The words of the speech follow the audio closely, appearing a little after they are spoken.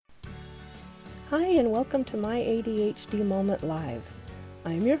Hi, and welcome to my ADHD Moment Live.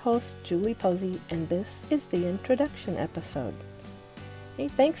 I'm your host, Julie Posey, and this is the introduction episode. Hey,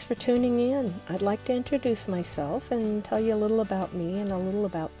 thanks for tuning in. I'd like to introduce myself and tell you a little about me and a little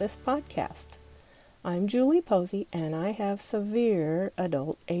about this podcast. I'm Julie Posey, and I have severe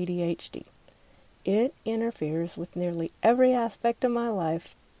adult ADHD. It interferes with nearly every aspect of my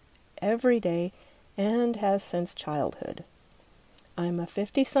life, every day, and has since childhood. I'm a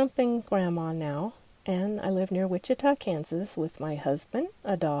 50-something grandma now, and I live near Wichita, Kansas with my husband,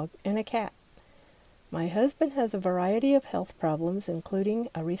 a dog, and a cat. My husband has a variety of health problems, including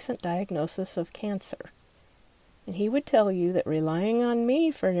a recent diagnosis of cancer. And he would tell you that relying on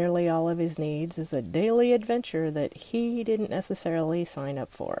me for nearly all of his needs is a daily adventure that he didn't necessarily sign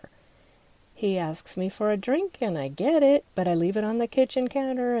up for. He asks me for a drink, and I get it, but I leave it on the kitchen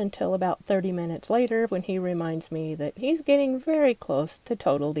counter until about 30 minutes later when he reminds me that he's getting very close to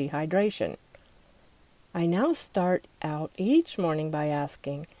total dehydration. I now start out each morning by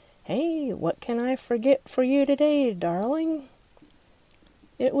asking, "Hey, what can I forget for you today, darling?"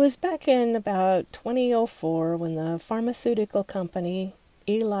 It was back in about 2004 when the pharmaceutical company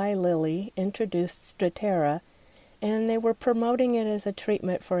Eli Lilly introduced Strattera, and they were promoting it as a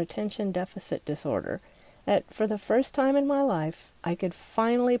treatment for attention deficit disorder, that for the first time in my life, I could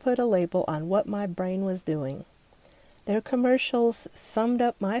finally put a label on what my brain was doing. Their commercials summed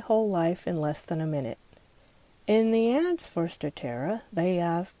up my whole life in less than a minute. In the ads for Strattera, they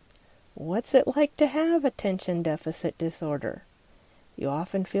asked, "What's it like to have attention deficit disorder? You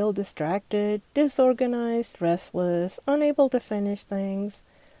often feel distracted, disorganized, restless, unable to finish things.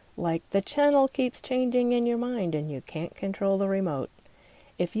 Like the channel keeps changing in your mind and you can't control the remote.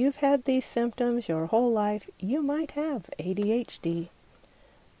 If you've had these symptoms your whole life, you might have ADHD."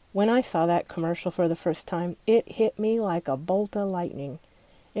 When I saw that commercial for the first time, it hit me like a bolt of lightning.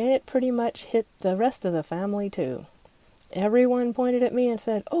 It pretty much hit the rest of the family too. Everyone pointed at me and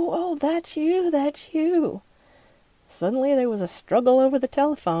said, Oh, that's you. Suddenly there was a struggle over the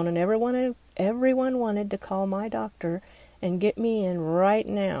telephone, and everyone wanted to call my doctor and get me in right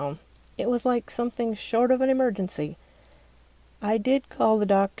now. It was like something short of an emergency. I did call the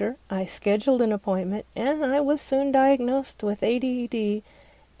doctor, I scheduled an appointment, and I was soon diagnosed with ADD,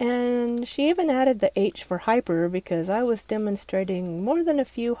 and she even added the H for hyper because I was demonstrating more than a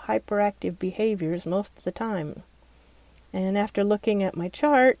few hyperactive behaviors most of the time. And after looking at my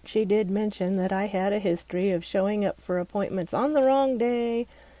chart, she did mention that I had a history of showing up for appointments on the wrong day,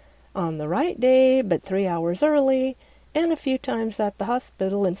 on the right day, but 3 hours early, and a few times at the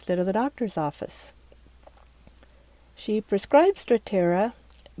hospital instead of the doctor's office. She prescribed Strattera,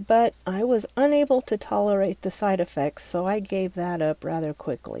 but I was unable to tolerate the side effects, so I gave that up rather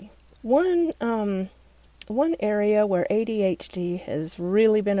quickly. One area where ADHD has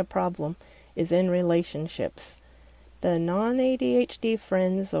really been a problem is in relationships. The non-ADHD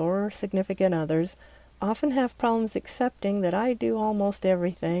friends or significant others often have problems accepting that I do almost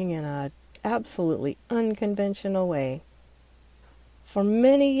everything in a absolutely unconventional way. For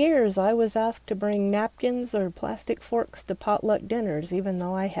many years, I was asked to bring napkins or plastic forks to potluck dinners, even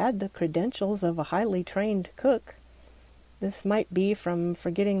though I had the credentials of a highly trained cook. This might be from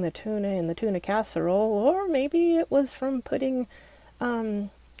forgetting the tuna in the tuna casserole, or maybe it was from putting a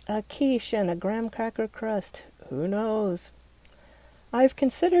quiche in a graham cracker crust. Who knows? I've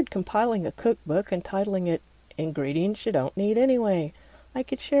considered compiling a cookbook and titling it "Ingredients You Don't Need Anyway." I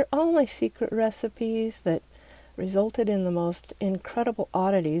could share all my secret recipes that resulted in the most incredible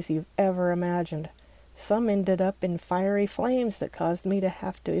oddities you've ever imagined. Some ended up in fiery flames that caused me to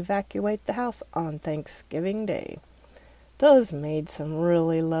have to evacuate the house on Thanksgiving Day. Those made some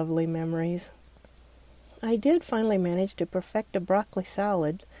really lovely memories. I did finally manage to perfect a broccoli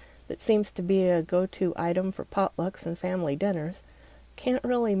salad that seems to be a go-to item for potlucks and family dinners. Can't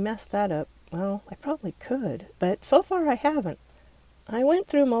really mess that up. Well, I probably could, but so far I haven't. I went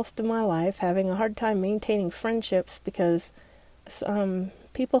through most of my life having a hard time maintaining friendships because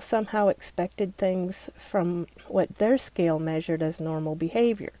people somehow expected things from what their scale measured as normal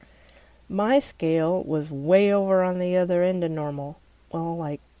behavior. My scale was way over on the other end of normal. Well,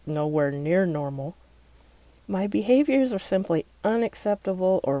 like nowhere near normal. My behaviors are simply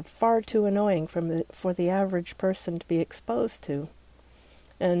unacceptable or far too annoying for the average person to be exposed to.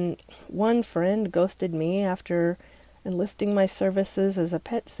 And one friend ghosted me after enlisting my services as a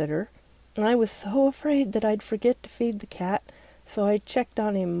pet sitter, and I was so afraid that I'd forget to feed the cat, so I checked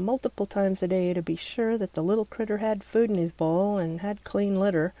on him multiple times a day to be sure that the little critter had food in his bowl and had clean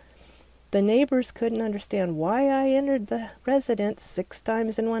litter. The neighbors couldn't understand why I entered the residence 6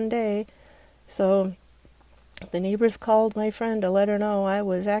 times in one day, so The neighbors called my friend to let her know I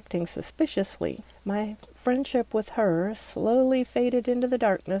was acting suspiciously. My friendship with her slowly faded into the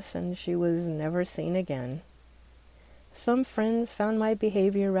darkness, and she was never seen again. Some friends found my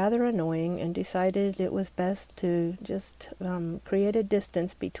behavior rather annoying and decided it was best to just create a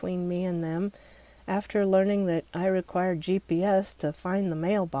distance between me and them after learning that I required GPS to find the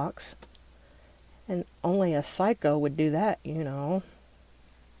mailbox. And only a psycho would do that, you know.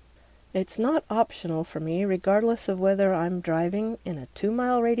 It's not optional for me, regardless of whether I'm driving in a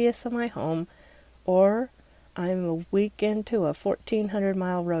 2-mile radius of my home or I'm a week into a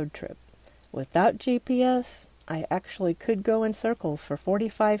 1,400-mile road trip. Without GPS, I actually could go in circles for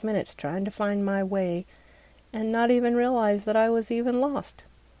 45 minutes trying to find my way and not even realize that I was even lost.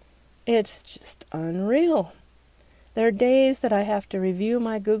 It's just unreal. There are days that I have to review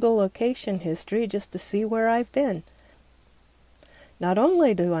my Google location history just to see where I've been. Not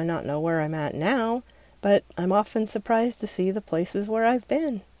only do I not know where I'm at now, but I'm often surprised to see the places where I've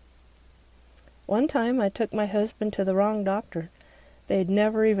been. One time I took my husband to the wrong doctor. They'd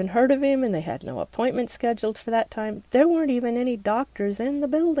never even heard of him, and they had no appointment scheduled for that time. There weren't even any doctors in the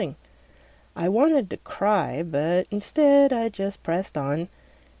building. I wanted to cry, but instead I just pressed on.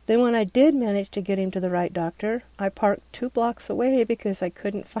 Then when I did manage to get him to the right doctor, I parked 2 blocks away because I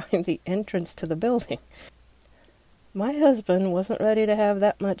couldn't find the entrance to the building. My husband wasn't ready to have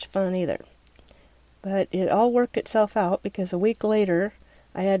that much fun either. But it all worked itself out because a week later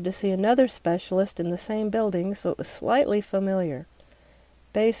I had to see another specialist in the same building, so it was slightly familiar.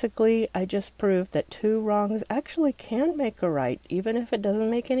 Basically, I just proved that 2 wrongs actually can make a right, even if it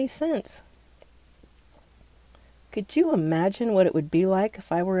doesn't make any sense. Could you imagine what it would be like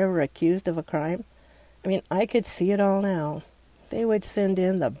if I were ever accused of a crime? I mean, I could see it all now. They would send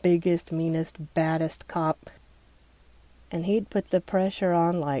in the biggest, meanest, baddest cop, and he'd put the pressure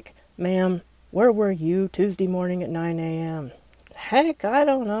on like, "Ma'am, where were you Tuesday morning at 9 a.m.? Heck, I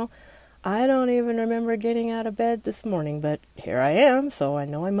don't know. I don't even remember getting out of bed this morning, but here I am, so I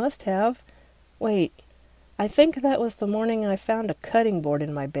know I must have. Wait, I think that was the morning I found a cutting board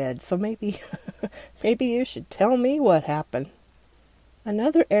in my bed, so maybe you should tell me what happened."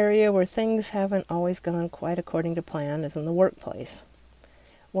 Another area where things haven't always gone quite according to plan is in the workplace.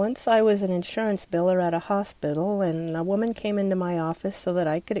 Once I was an insurance biller at a hospital, and a woman came into my office so that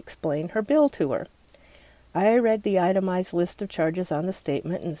I could explain her bill to her. I read the itemized list of charges on the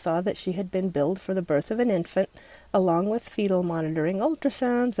statement and saw that she had been billed for the birth of an infant, along with fetal monitoring,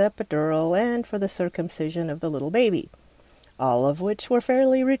 ultrasounds, epidural, and for the circumcision of the little baby, all of which were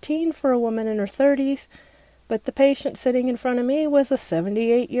fairly routine for a woman in her 30s, but the patient sitting in front of me was a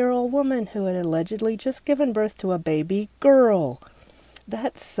 78-year-old woman who had allegedly just given birth to a baby girl.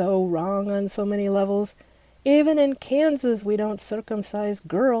 That's so wrong on so many levels. Even in Kansas, we don't circumcise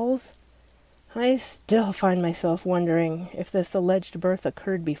girls. I still find myself wondering if this alleged birth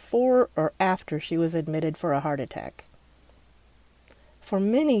occurred before or after she was admitted for a heart attack. For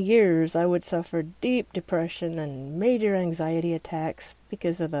many years, I would suffer deep depression and major anxiety attacks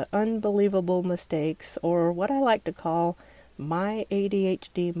because of the unbelievable mistakes, or what I like to call my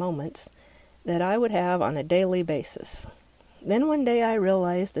ADHD moments, that I would have on a daily basis. Then one day I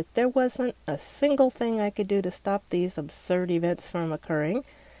realized that there wasn't a single thing I could do to stop these absurd events from occurring,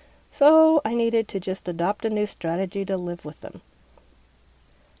 so I needed to just adopt a new strategy to live with them.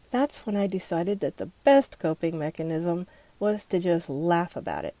 That's when I decided that the best coping mechanism was to just laugh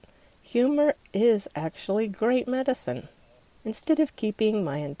about it. Humor is actually great medicine. Instead of keeping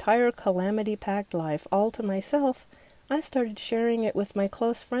my entire calamity-packed life all to myself, I started sharing it with my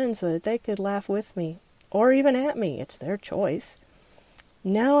close friends so that they could laugh with me, or even at me. It's their choice.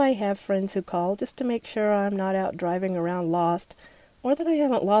 Now I have friends who call just to make sure I'm not out driving around lost, or that I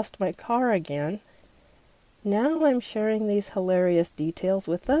haven't lost my car again. Now I'm sharing these hilarious details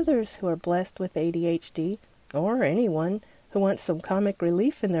with others who are blessed with ADHD, or anyone who wants some comic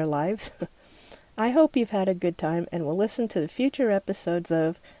relief in their lives. I hope you've had a good time and will listen to the future episodes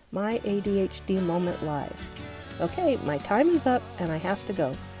of My ADHD Moment Live. Okay, my time is up and I have to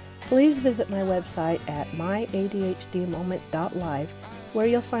go. Please visit my website at myadhdmoment.live, where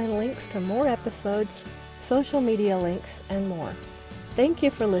you'll find links to more episodes, social media links, and more. Thank you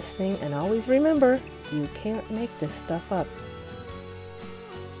for listening, and always remember, you can't make this stuff up.